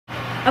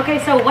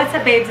Okay, so what's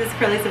up, babes? It's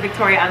Curly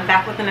Victoria. I'm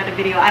back with another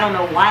video. I don't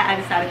know why I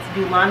decided to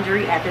do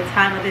laundry at the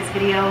time of this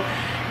video,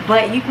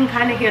 but you can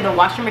kind of hear the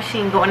washing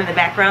machine going in the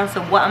background.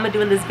 So what I'm gonna do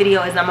in this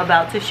video is I'm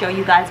about to show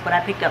you guys what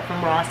I picked up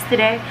from Ross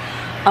today.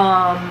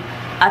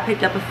 I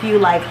picked up a few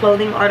like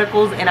clothing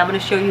articles, and I'm gonna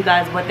show you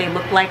guys what they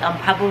look like. I'm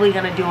probably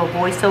gonna do a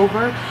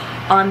voiceover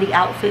on the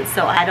outfit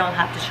so I don't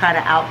have to try to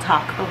out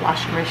talk the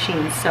washing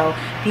machine. So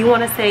if you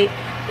want to see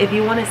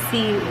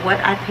what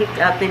I picked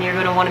up, then you're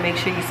going to want to make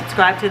sure you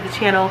subscribe to the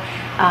channel.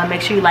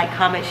 Make sure you like,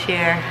 comment,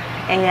 share,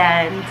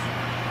 and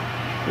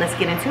let's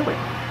get into it.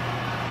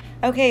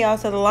 Okay, y'all,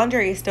 so the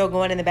laundry is still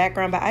going in the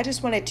background, but I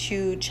just wanted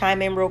to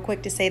chime in real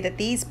quick to say that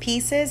these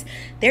pieces,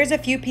 there's a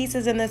few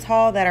pieces in this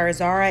haul that are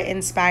Zara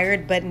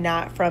inspired, but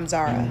not from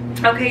Zara.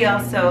 Okay,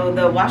 y'all, so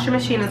the washing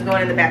machine is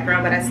going in the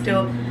background, but I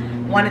still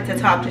wanted to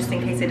talk just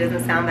in case it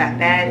doesn't sound that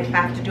bad. If I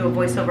have to do a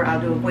voiceover,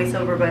 I'll do a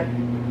voiceover. But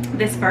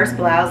this first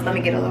blouse, let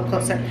me get a little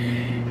closer.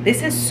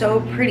 This is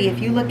so pretty. If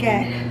you look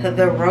at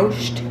the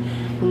ruched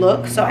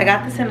look, so I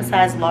got this in a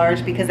size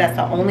large because that's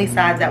the only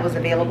size that was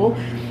available,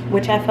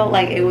 which I felt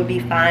like it would be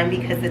fine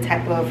because the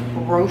type of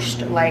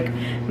ruched like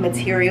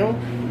material,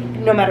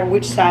 no matter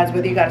which size,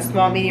 whether you got a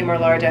small, medium, or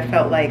large, I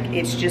felt like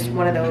it's just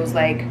one of those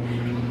like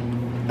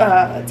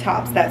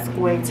tops that's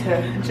going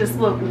to just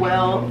look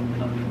well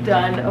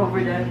done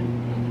over the.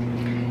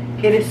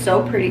 It is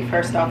so pretty.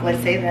 First off,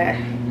 let's say that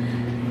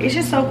it's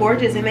just so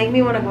gorgeous. It made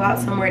me want to go out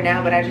somewhere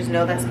now, but I just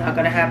know that's not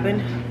gonna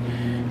happen.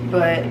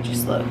 But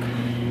just look.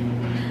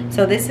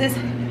 So this is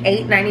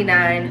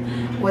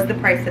 $8.99 was the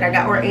price that I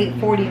got, or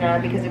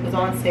 $8.49 because it was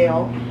on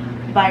sale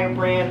by a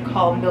brand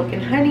called Milk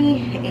and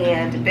Honey.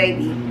 And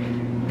baby,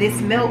 this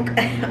milk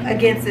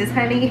against this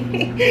honey.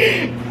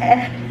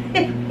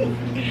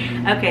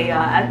 Okay,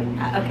 y'all.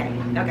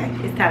 Okay,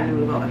 it's time to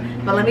move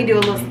on. But let me do a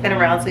little spin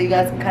around so you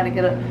guys can kind of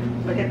get a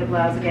look at the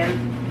blouse again.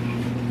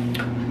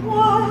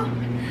 Whoa.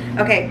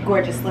 Okay,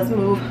 gorgeous. Let's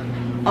move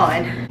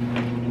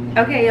on.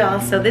 Okay, y'all,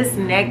 so this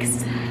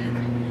next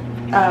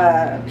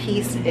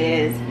piece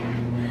is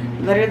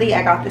literally,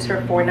 I got this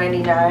for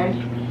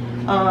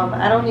 $4.99.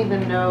 I don't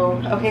even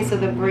know. Okay, so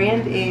the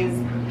brand is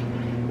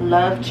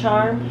Love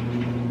Charm,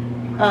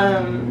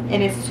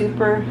 and it's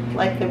super,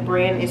 like, the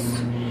brand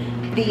is,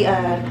 the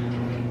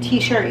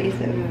t-shirt is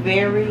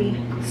very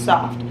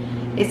soft.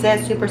 It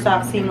says super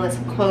soft seamless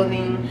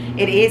clothing.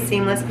 It is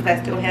seamless because I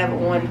still have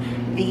on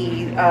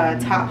the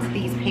tops,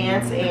 these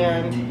pants,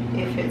 and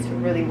it fits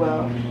really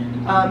well.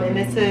 And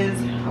this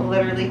is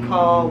literally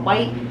called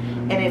white,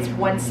 and it's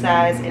one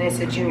size, and it's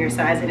a junior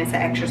size, and it's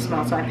an extra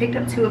small. So I picked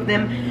up 2 of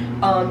them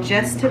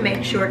just to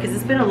make sure, because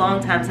it's been a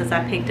long time since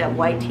I picked up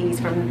white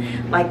tees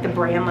from like the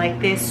brand like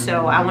this,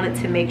 so I wanted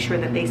to make sure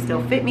that they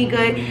still fit me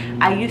good.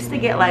 I used to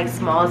get like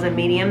smalls and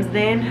mediums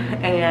then,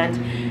 and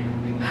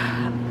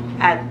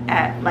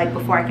at like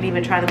before I could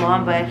even try them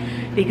on, but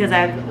because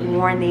I've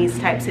worn these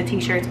types of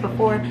t-shirts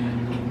before,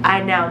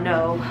 I now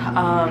know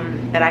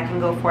that I can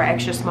go for an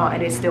extra small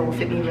and it still will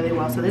fit me really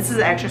well. So this is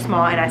an extra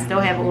small, and I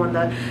still have on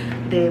the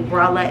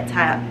bralette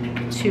top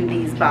to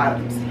these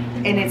bottoms,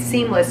 and it's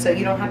seamless, so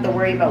you don't have to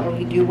worry about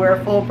when you do wear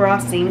a full bra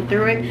seeing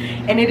through it.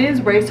 And it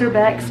is racer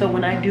back, so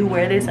when I do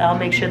wear this, I'll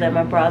make sure that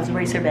my bra is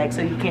racer back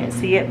so you can't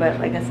see it, but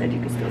like I said, you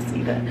can still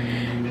see the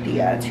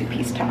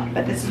 2-piece top.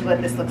 But this is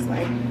what this looks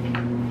like,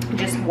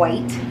 just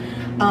white.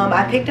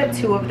 I picked up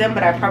 2 of them,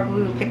 but I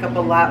probably will pick up a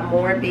lot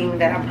more, being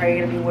that I'm probably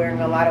going to be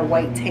wearing a lot of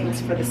white tanks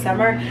for the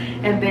summer.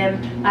 And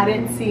then I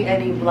didn't see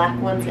any black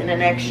ones in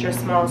an extra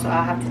small, so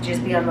I'll have to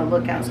just be on the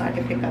lookout so I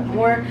can pick up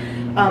more.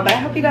 But I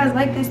hope you guys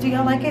like this. Do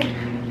y'all like it?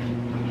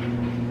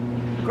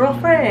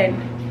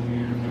 Girlfriend,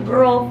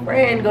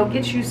 go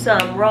get you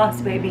some.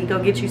 Ross, baby,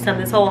 go get you some.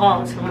 This whole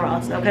haul is from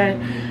Ross, okay?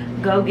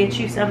 Go get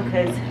you some,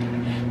 because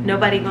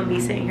nobody going to be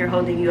sitting here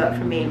holding you up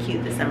for being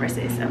cute this summer,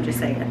 sis. I'm just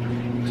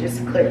saying.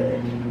 Just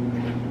clearly.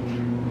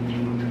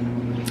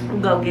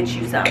 Go get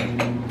you some.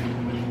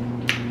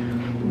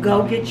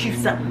 Go get you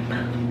some.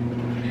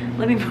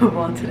 Let me move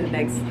on to the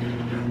next.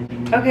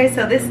 Okay,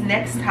 so this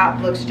next top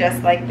looks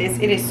just like this.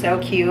 It is so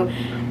cute.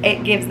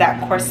 It gives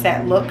that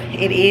corset look.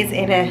 It is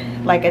in a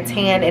like a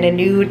tan and a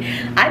nude.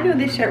 I knew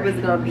this shirt was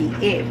gonna be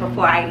it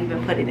before I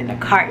even put it in the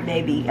cart,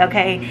 baby.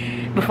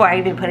 Okay, before I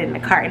even put it in the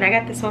cart. And I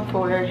got this one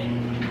for,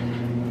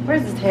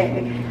 where's the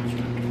tag?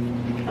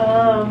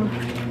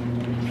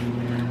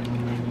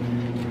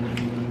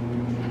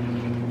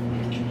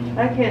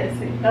 I can't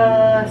see.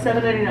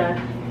 $7.99.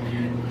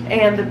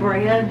 And the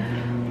brand,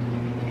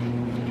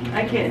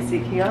 I can't see.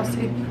 Can y'all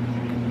see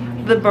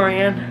the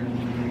brand?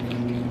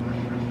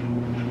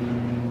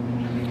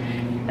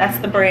 That's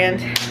the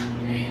brand.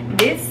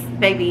 This,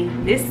 baby,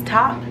 this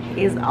top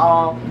is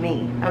all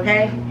me,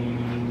 okay?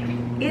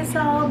 It's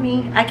all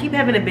me. I keep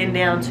having to bend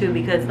down too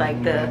because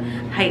like the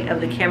height of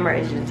the camera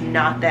is just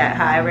not that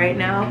high right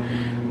now.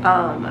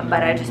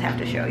 But I just have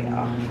to show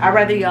y'all. I'd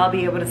rather y'all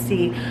be able to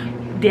see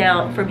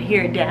down from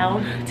here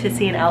down to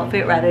see an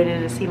outfit rather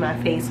than to see my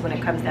face when it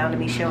comes down to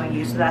me showing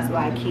you. So that's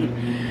why I keep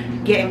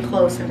getting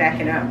close and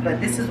backing up. But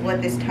this is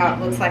what this top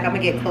looks like. I'm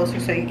gonna get closer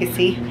so you can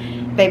see.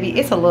 Baby,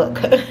 it's a look.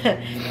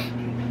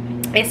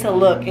 It's a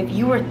look. If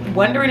you were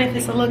wondering if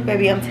it's a look,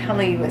 baby, I'm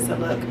telling you it's a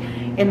look.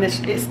 And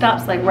it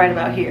stops like right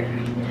about here.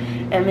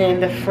 And then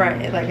the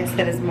front, like I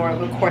said, is more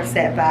of a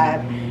corset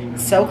vibe.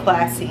 So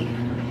classy.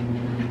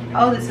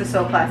 Oh, this is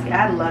so classy.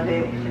 I love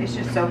it. It's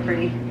just so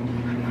pretty.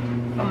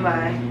 Oh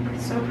my,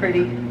 so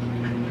pretty.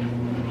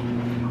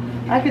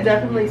 I could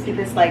definitely see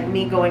this like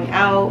me going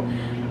out,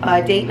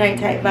 date night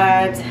type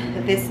vibes.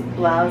 This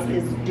blouse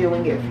is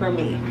doing it for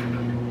me.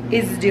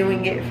 It's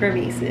doing it for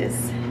me,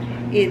 sis.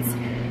 It's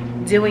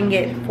doing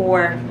it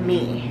for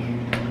me.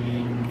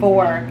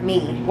 For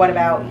me. What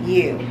about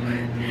you?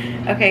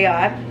 Okay,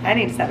 y'all, I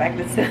need to stop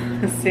acting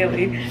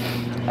silly.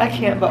 I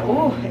can't, but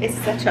oh, it's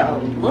such a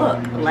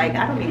look. Like,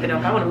 I don't even know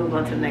if I want to move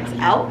on to the next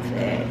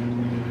outfit.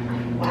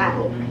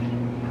 Wow.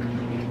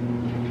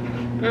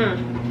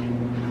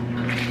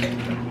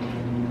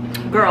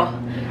 Girl,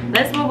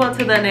 let's move on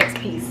to the next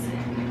piece.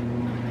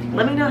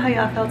 Let me know how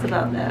y'all felt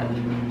about that.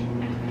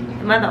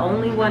 Am I the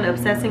only one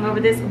obsessing over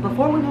this?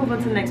 Before we move on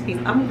to the next piece,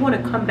 I'm going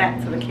to come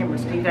back to the camera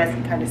so you guys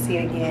can kind of see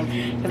it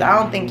again, because I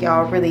don't think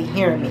y'all really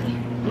hear me.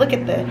 Look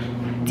at the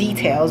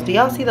details. Do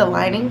y'all see the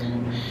lining?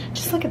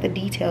 Just look at the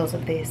details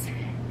of this.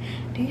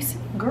 Do you see?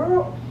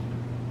 Girl,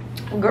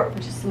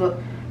 just look.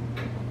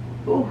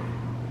 Ooh,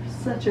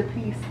 such a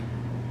piece.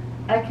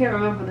 I can't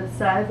remember the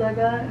size I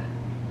got.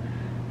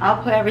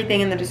 I'll put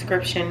everything in the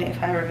description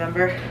if I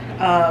remember.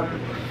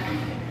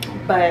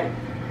 But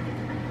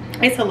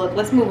it's a look.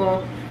 Let's move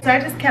on. So I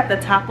just kept the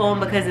top on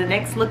because the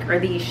next look are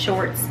these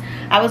shorts.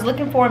 I was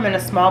looking for them in a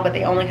small, but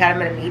they only had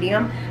them in a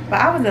medium.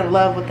 But I was in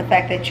love with the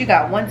fact that you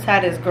got one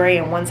side is gray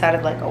and one side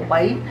is like a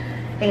white.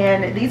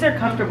 And these are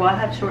comfortable. I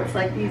have shorts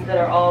like these that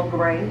are all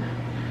gray.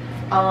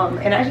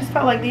 And I just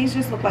felt like these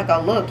just look like a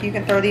look. You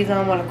can throw these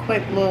on with a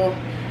quick little,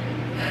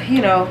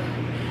 you know,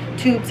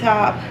 tube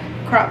top,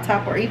 crop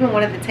top, or even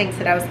one of the tanks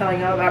that I was telling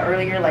y'all about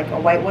earlier, like a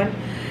white one.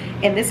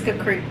 And this could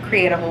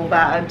create a whole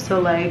vibe.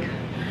 So like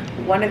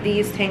one of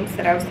these tanks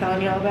that I was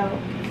telling y'all about,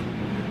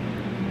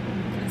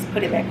 let's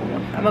put it back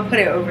on. I'm gonna put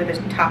it over the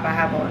top I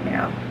have on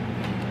now.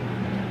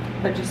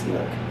 But just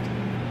look.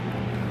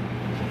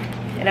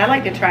 And I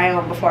like to try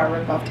on before I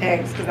rip off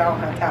tags because I don't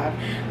have time.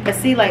 But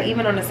see, like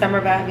even on the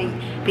summer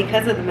vibe,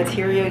 because of the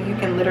material, you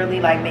can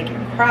literally like make it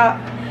crop.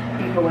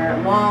 You can wear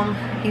it long.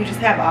 You just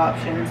have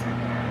options.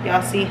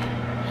 Y'all see?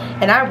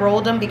 And I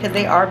rolled them because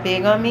they are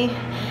big on me.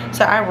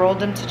 So I rolled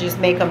them to just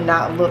make them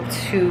not look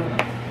too,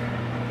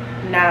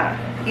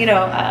 you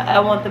know, I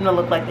want them to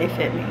look like they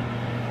fit me.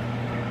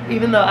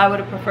 Even though I would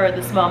have preferred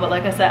the small, but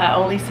like I said, I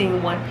only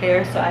seen one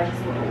pair, so I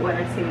just went with what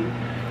I seen.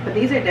 But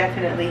these are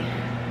definitely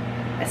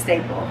a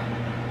staple.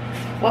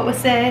 What was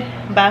said?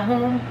 By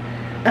whom?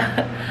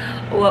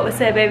 What was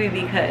said, baby?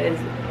 Because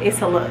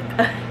it's a look.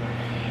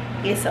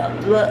 It's a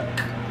look.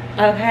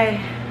 Okay.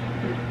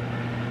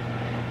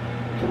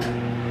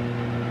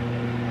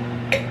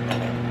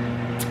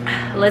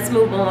 Let's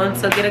move on.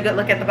 So get a good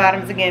look at the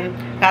bottoms again.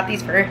 Got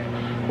these for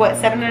what,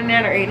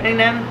 $7.99 or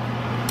 $8.99?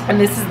 And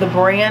this is the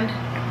brand.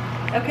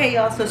 Okay,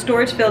 y'all, so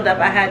storage filled up.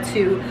 I had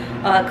to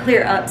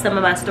clear up some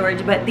of my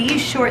storage, but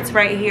these shorts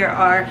right here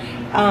are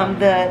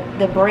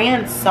the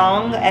brand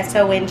Song,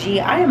 S-O-N-G.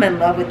 I am in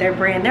love with their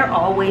brand. They're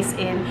always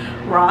in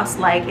Ross.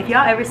 Like, if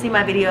y'all ever see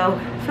my video,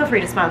 feel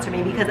free to sponsor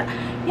me because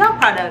y'all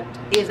product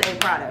is a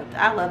product.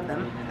 I love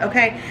them.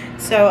 Okay,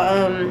 so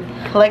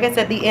like I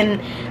said,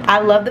 I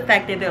love the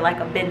fact that they're like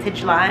a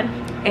vintage line,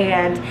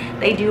 and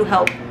they do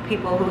help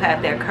people who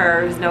have their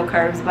curves, no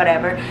curves,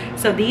 whatever.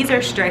 So these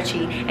are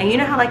stretchy, and you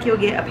know how like you'll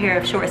get a pair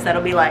of shorts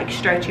that'll be like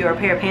stretchy, or a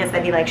pair of pants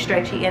that be like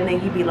stretchy, and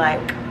then you'd be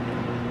like,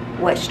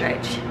 what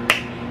stretch?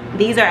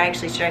 These are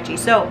actually stretchy.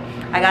 So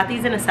I got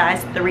these in a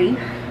size 3.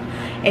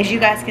 As you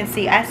guys can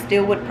see, I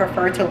still would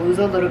prefer to lose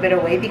a little bit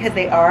of weight because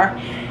they are,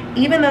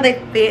 even though they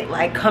fit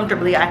like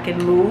comfortably, I can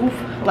move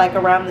like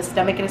around the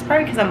stomach, and it's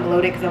probably because I'm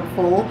bloated because I'm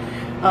full.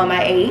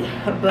 I ate,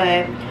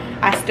 but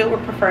I still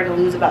would prefer to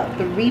lose about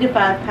 3 to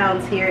 5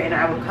 pounds here, and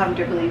I would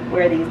comfortably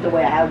wear these the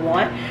way I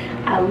want.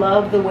 I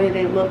love the way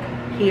they look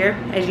here.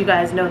 As you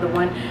guys know,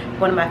 one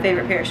of my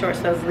favorite pair of shorts,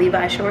 those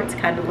Levi shorts,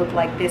 kind of look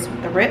like this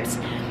with the rips.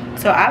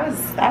 So I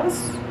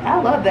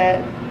love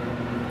that.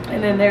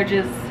 And then they're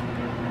just,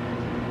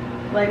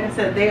 like I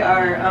said, they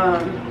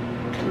are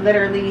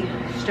literally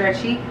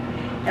stretchy.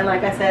 And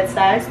like I said,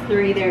 size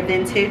 3, they're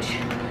vintage.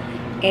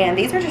 And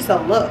these are just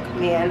a look,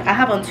 man. I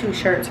have on 2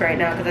 shirts right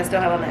now because I still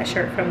have on that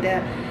shirt from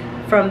the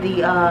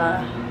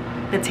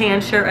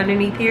tan shirt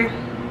underneath here,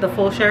 the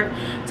full shirt.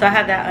 So I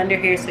have that under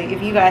here, so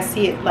if you guys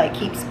see it like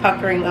keeps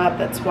puckering up,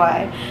 that's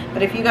why.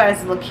 But if you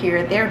guys look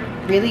here, they're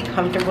really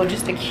comfortable,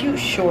 just a cute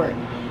short.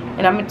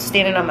 And I'm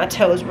standing on my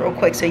toes real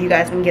quick so you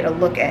guys can get a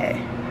look at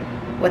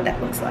what that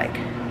looks like.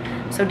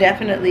 So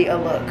definitely a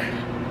look.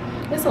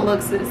 It's a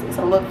look, sis. It's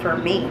a look for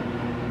me.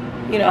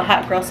 You know,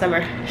 hot girl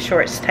summer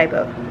shorts type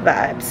of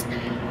vibes.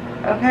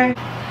 Okay.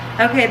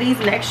 Okay, these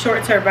next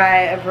shorts are by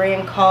a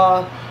brand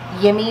called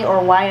Yummy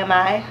or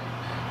YMI.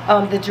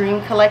 The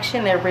Dream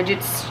Collection. They're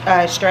rigid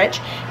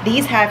stretch.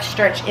 These have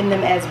stretch in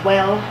them as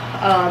well.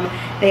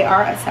 They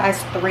are a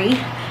size 3.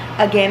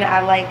 Again,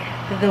 I like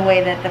the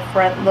way that the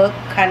front look,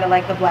 kind of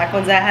like the black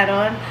ones I had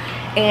on.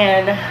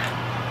 And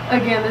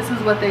again, this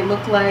is what they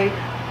look like.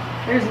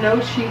 There's no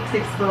cheeks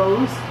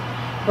exposed,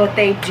 but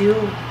they do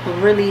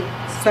really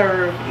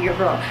serve your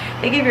girl.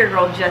 They give your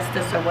girl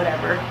justice or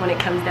whatever when it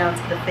comes down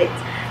to the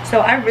fits.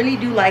 So I really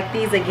do like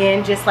these.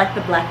 Again, just like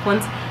the black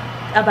ones,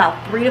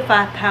 about 3 to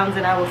 5 pounds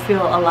and I will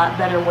feel a lot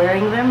better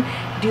wearing them.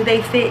 Do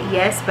they fit?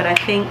 Yes, but I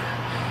think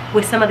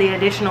with some of the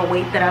additional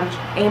weight that I'm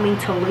aiming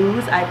to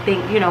lose, I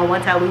think, you know,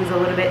 once I lose a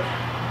little bit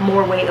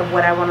more weight of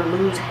what I want to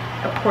lose,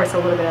 of course a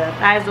little bit of the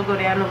thighs will go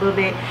down a little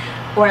bit,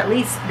 or at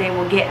least they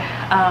will get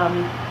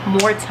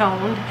more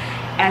toned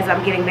as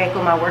I'm getting back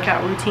on my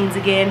workout routines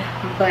again.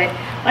 But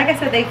like I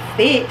said, they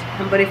fit.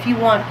 But if you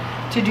want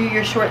to do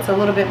your shorts a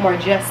little bit more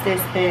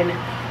justice, then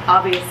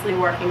obviously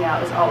working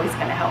out is always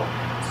going to help.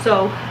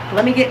 So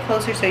let me get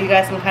closer so you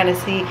guys can kind of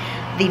see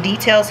the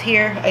details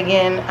here.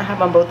 Again, I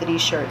have on both of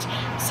these shirts.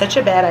 Such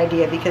a bad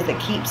idea because it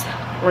keeps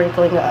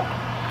wrinkling up,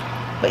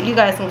 but you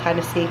guys can kind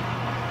of see.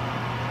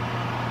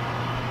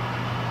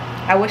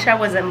 I wish I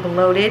wasn't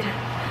bloated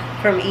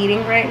from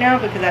eating right now,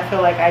 because I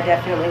feel like I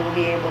definitely will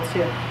be able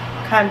to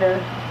kind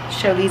of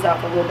show these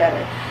off a little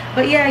better.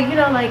 But yeah, you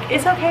know, like,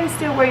 it's okay to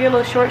still wear your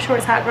little shorts,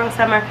 hot girl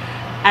summer,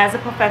 as a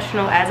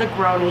professional, as a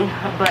grownie.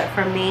 But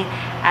for me,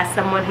 as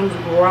someone who's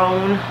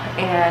grown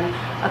and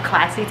a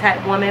classy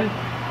type woman,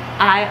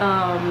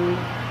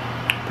 I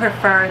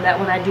prefer that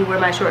when I do wear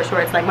my shorts,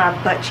 like my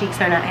butt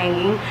cheeks are not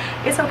hanging.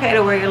 It's okay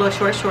to wear your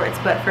little shorts,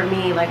 but for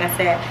me, like I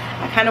said,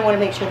 I kind of want to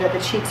make sure that the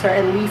cheeks are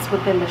at least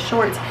within the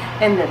shorts,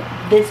 and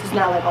that this is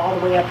not like all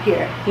the way up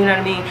here, you know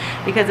what I mean?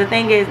 Because the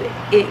thing is,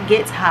 it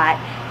gets hot,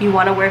 you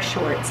want to wear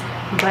shorts,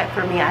 but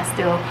for me, I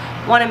still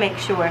want to make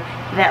sure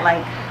that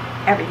like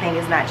everything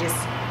is not just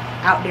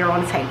out there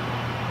on the table.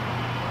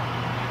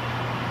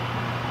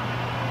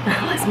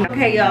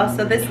 Okay, y'all,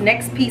 so this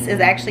next piece is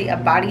actually a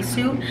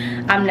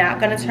bodysuit. I'm not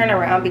going to turn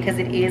around because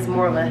it is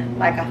more of a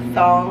like a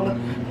thong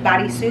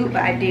bodysuit,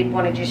 but I did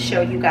want to just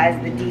show you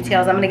guys the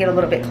details. I'm going to get a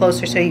little bit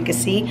closer so you can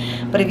see,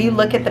 but if you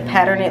look at the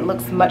pattern, it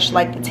looks much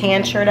like the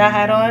tan shirt I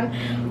had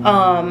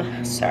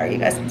on. Sorry, you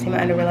guys can see my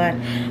underwear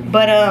line,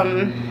 but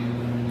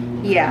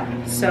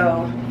yeah,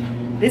 so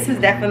this is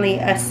definitely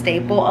a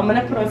staple. I'm going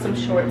to put on some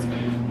shorts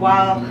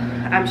while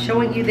I'm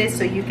showing you this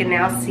so you can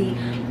now see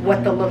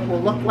what the look will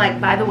look like.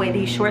 By the way,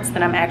 these shorts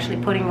that I'm actually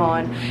putting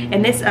on,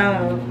 and this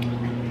I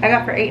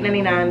got for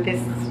 $8.99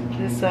 this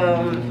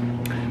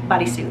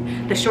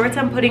bodysuit. The shorts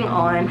I'm putting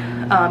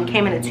on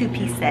came in a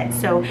 2-piece set.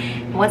 So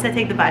once I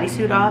take the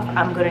bodysuit off,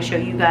 I'm going to show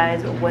you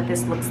guys what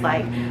this looks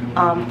like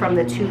from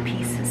the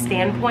 2-piece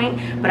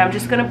standpoint. But I'm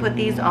just going to put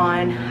these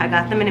on. I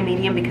got them in a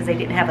medium because they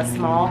didn't have a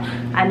small.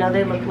 I know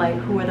they look like,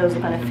 who are those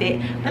going to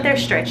fit? But they're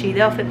stretchy.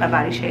 They'll fit my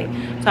body shape.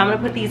 So I'm going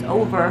to put these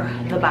over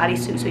the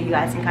bodysuit so you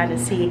guys can kind of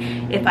see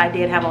if I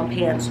did have on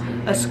pants,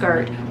 a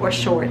skirt, or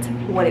shorts,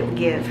 what it would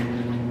give.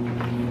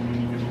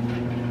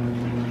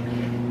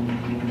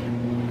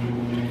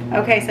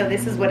 Okay, so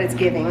this is what it's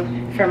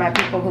giving for my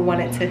people who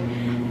wanted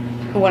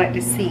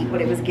to see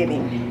what it was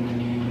giving.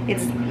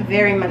 It's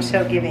very much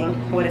so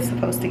giving what it's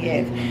supposed to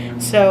give.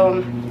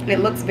 So it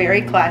looks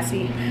very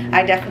classy.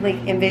 I definitely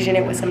envision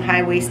it with some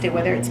high-waisted,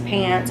 whether it's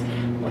pants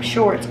or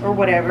shorts or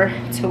whatever,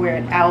 to wear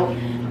it out.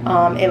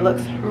 It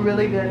looks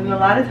really good. And a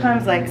lot of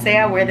times, like, say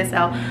I wear this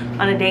out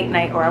on a date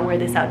night, or I wear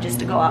this out just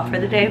to go out for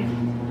the day.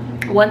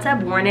 Once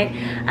I've worn it,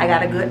 I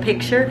got a good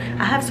picture.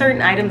 I have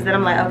certain items that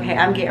I'm like, okay,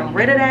 I'm getting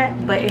rid of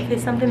that. But if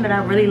it's something that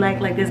I really like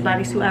this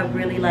bodysuit, I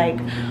really like,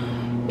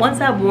 once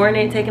I've worn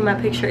it, taking my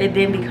picture, it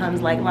then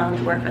becomes like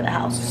loungewear for the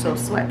house. So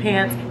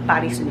sweatpants,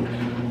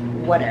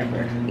 bodysuit,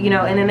 whatever, you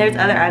know. And then there's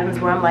other items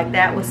where I'm like,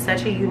 that was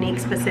such a unique,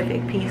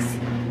 specific piece.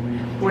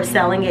 We're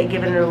selling it,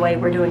 giving it away,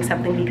 we're doing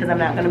something, because I'm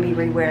not going to be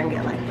re-wearing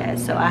it like that.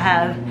 So I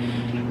have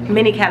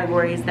many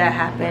categories that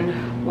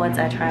happen once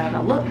I try on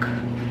a look.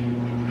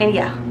 And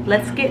yeah,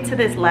 let's get to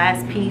this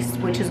last piece,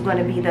 which is going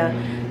to be the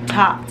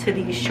top to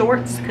these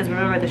shorts, because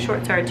remember, the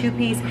shorts are a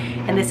 2-piece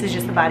and this is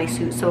just a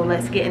bodysuit. So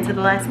let's get into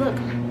the last look.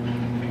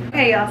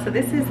 Okay, y'all, so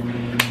this is,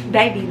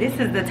 baby, this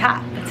is the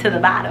top to the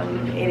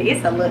bottom, and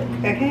it's a look,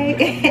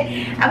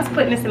 okay? I was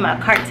putting this in my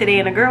cart today,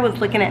 and a girl was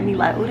looking at me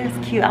like, oh,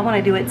 that's cute, I want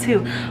to do it too.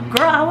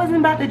 Girl, I wasn't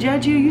about to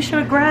judge you. You should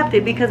have grabbed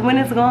it, because when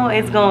it's gone,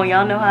 it's gone.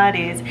 Y'all know how it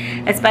is,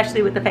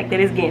 especially with the fact that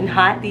it's getting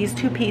hot. These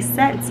 2-piece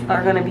sets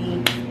are gonna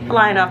be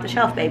flying off the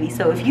shelf, baby.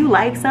 So if you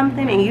like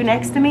something and you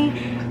next to me,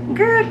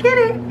 girl, get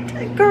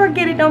it. Girl,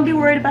 get it. Don't be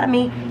worried about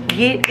me.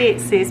 Get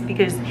it, sis,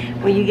 because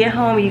when you get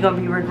home, you're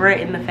gonna be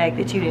regretting the fact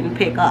that you didn't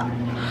pick up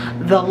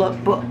the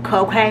lookbook,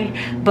 okay?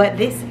 But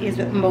this is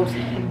most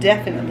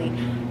definitely,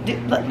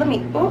 let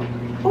me,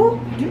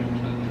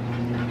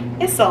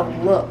 it's a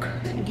look.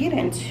 Get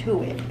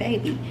into it,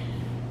 baby.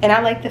 And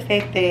I like the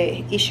fact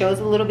that it shows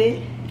a little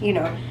bit, you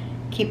know,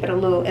 keep it a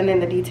little, and then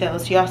the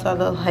details, y'all saw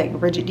the like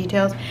rigid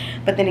details.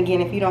 But then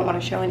again, if you don't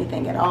want to show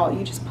anything at all,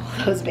 you just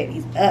pull those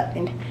babies up,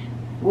 and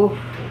woof,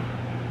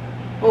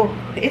 oh,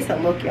 it's a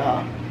look,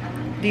 y'all.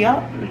 Do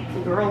y'all,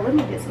 girl, let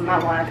me get some of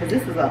my wine, because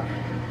this is a,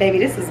 baby,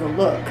 this is a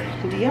look.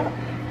 Do y'all,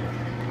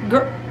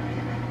 girl,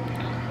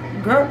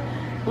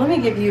 let me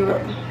give you a,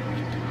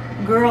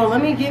 girl,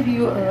 let me give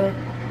you a,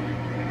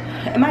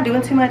 am I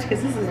doing too much?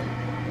 Because this is,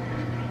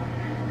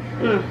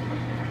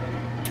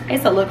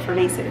 it's a look for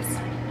me, sis.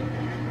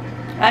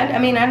 I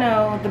mean, I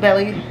know the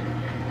belly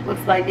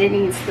looks like it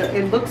needs to,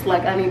 it looks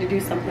like I need to do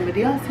something, but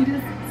do y'all see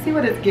this? See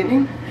what it's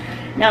giving?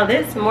 Now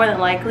this, more than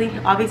likely,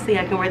 obviously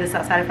I can wear this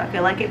outside if I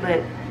feel like it,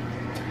 but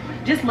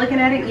just looking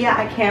at it, yeah,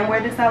 I can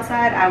wear this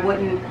outside. I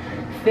wouldn't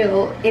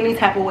feel any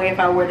type of way if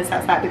I wore this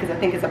outside because I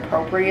think it's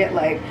appropriate.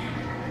 Like,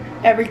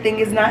 everything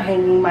is not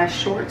hanging. My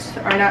shorts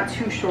are not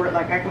too short.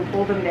 Like, I can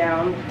pull them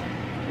down.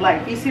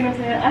 Like, you see what I'm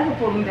saying? I can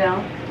pull them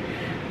down.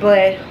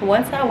 But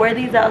once I wear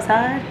these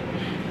outside,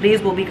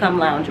 these will become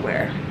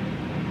loungewear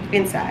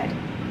inside.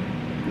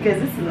 Because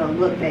this is a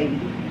look,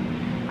 baby.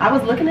 I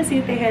was looking to see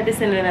if they had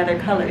this in another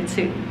color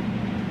too,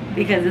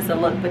 because it's a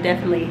look, but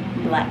definitely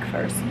black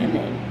first and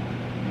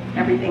then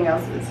everything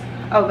else is.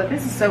 Oh, but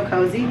this is so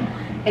cozy.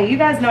 And you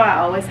guys know I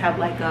always have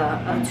like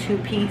a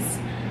two-piece,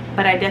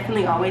 but I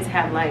definitely always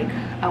have like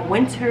a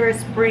winter,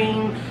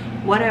 spring,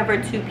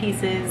 whatever, two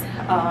pieces.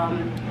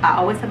 I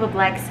always have a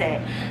black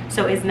set,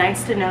 so it's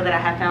nice to know that I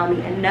have found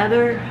me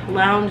another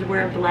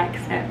loungewear black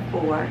set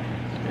for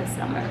the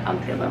summer.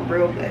 I'm feeling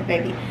real good,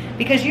 baby,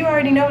 because you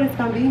already know what it's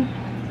gonna be.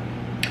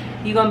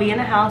 You're gonna be in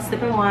the house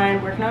sipping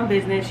wine, working on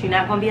business. You're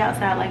not gonna be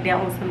outside like that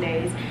on some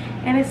days,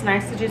 and it's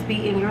nice to just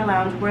be in your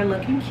loungewear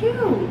looking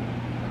cute.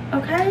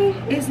 Okay,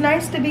 it's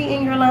nice to be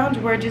in your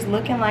loungewear just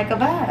looking like a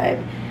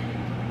vibe.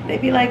 They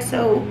be like,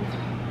 so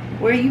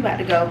where are you about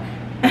to go?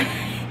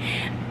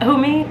 Who,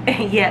 me?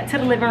 Yeah, to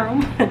the living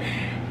room.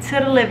 To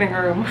the living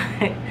room.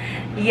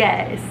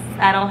 Yes,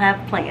 I don't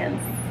have plans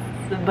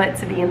but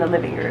to be in the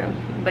living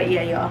room. But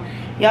yeah,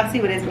 y'all see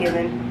what it's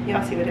giving.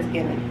 Y'all see what it's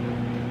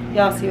giving.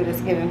 Y'all see what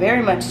it's giving.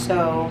 Very much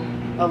so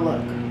a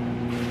look.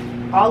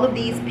 All of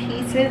these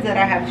pieces that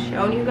I have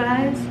shown you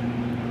guys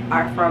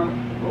are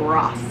from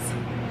Ross.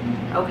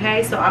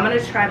 Okay, so I'm gonna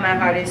try my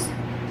hardest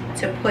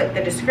to put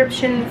the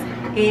descriptions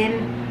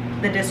in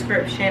the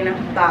description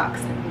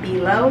box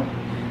below,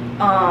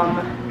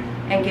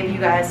 and give you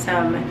guys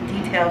some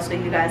details so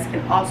you guys can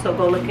also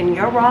go look in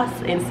your Ross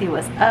and see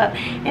what's up.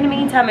 In the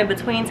meantime, in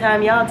between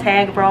time, y'all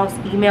tag Ross,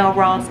 email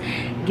Ross,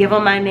 give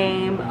them my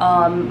name,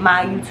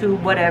 my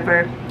YouTube,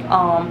 whatever.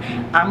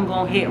 I'm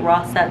gonna hit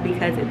Ross up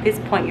because at this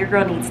point your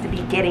girl needs to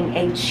be getting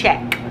a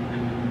check.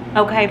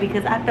 Okay,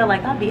 because I feel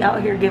like I'll be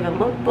out here giving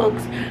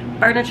lookbooks,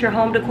 furniture,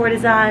 home decor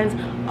designs,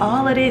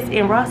 all of this,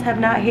 and Ross have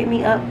not hit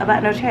me up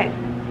about no check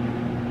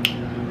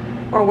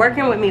or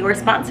working with me or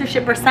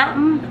sponsorship or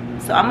something.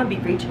 So I'm gonna be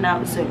reaching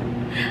out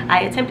soon.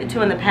 I attempted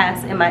to in the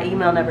past and my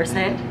email never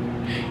sent.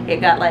 It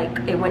got like,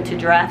 it went to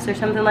drafts or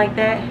something like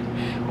that,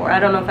 or I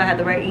don't know if I had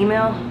the right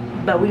email,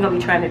 but we're gonna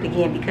be trying it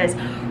again because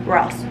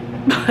Ross,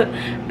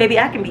 baby,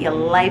 I can be a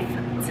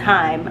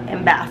lifetime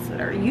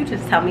ambassador. You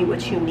just tell me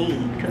what you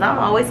need, because I'm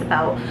always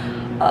about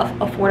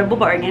affordable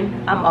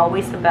bargain. I'm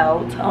always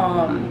about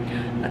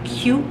a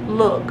cute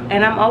look,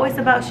 and I'm always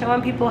about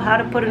showing people how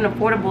to put an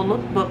affordable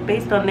lookbook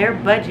based on their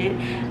budget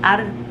out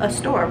of a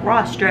store.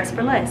 Ross, dress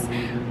for less.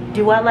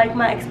 Do I like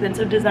my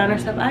expensive designer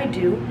stuff? I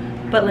do,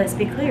 but let's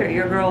be clear,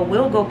 your girl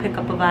will go pick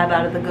up a vibe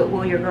out of the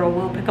Goodwill. Your girl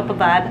will pick up a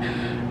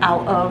vibe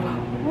out of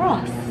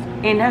Ross,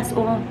 and that's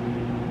all,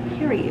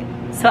 period.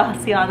 So I'll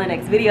see y'all in the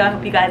next video. I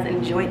hope you guys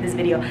enjoyed this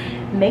video.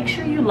 Make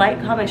sure you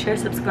like, comment, share,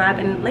 subscribe.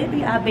 And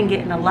lately I've been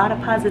getting a lot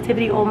of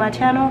positivity on my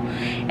channel,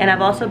 and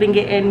I've also been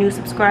getting new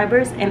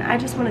subscribers, and I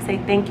just want to say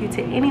thank you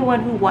to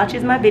anyone who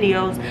watches my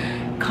videos,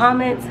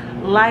 comments,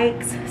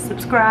 likes,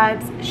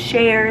 subscribes,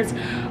 shares.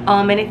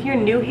 And if you're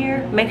new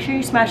here, make sure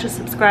you smash the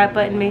subscribe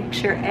button. Make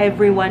sure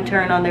everyone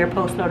turn on their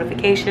post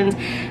notifications.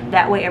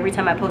 That way every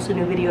time I post a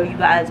new video, you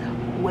guys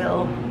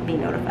will be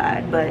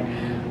notified. But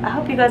I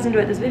hope you guys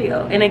enjoyed this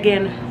video, and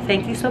again,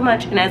 thank you so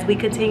much. And as we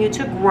continue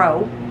to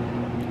grow,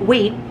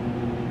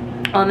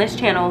 on this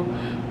channel,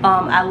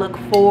 I look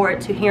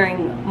forward to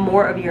hearing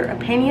more of your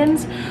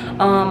opinions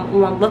on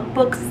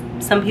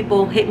lookbooks. Some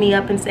people hit me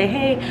up and say,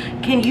 hey,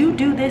 can you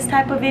do this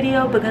type of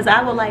video, because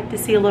I would like to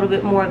see a little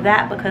bit more of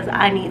that, because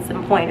I need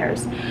some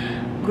pointers.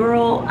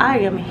 Girl, I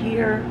am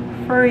here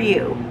for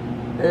you.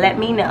 Let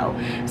me know.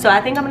 So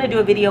I think I'm gonna do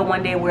a video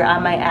one day where I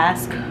might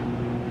ask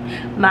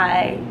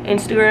my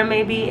Instagram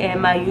maybe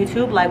and my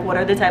YouTube, like, what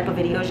are the type of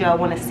videos y'all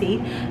want to see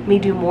me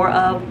do more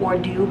of or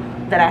do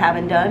that I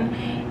haven't done,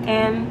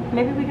 and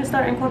maybe we can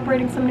start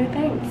incorporating some new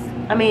things.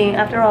 I mean,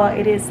 after all,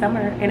 it is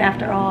summer, and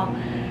after all,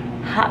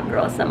 hot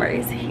girl summer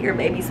is here,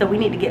 baby. So we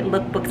need to get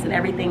lookbooks and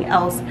everything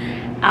else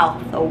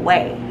out the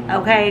way,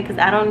 okay? Because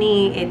I don't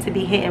need it to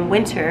be hitting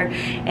winter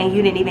and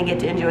you didn't even get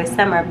to enjoy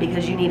summer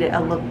because you needed a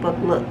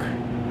lookbook look.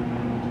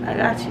 I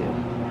got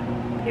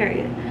you,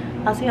 period.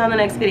 I'll see you on the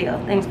next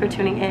video. Thanks for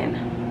tuning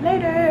in.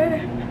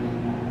 Later.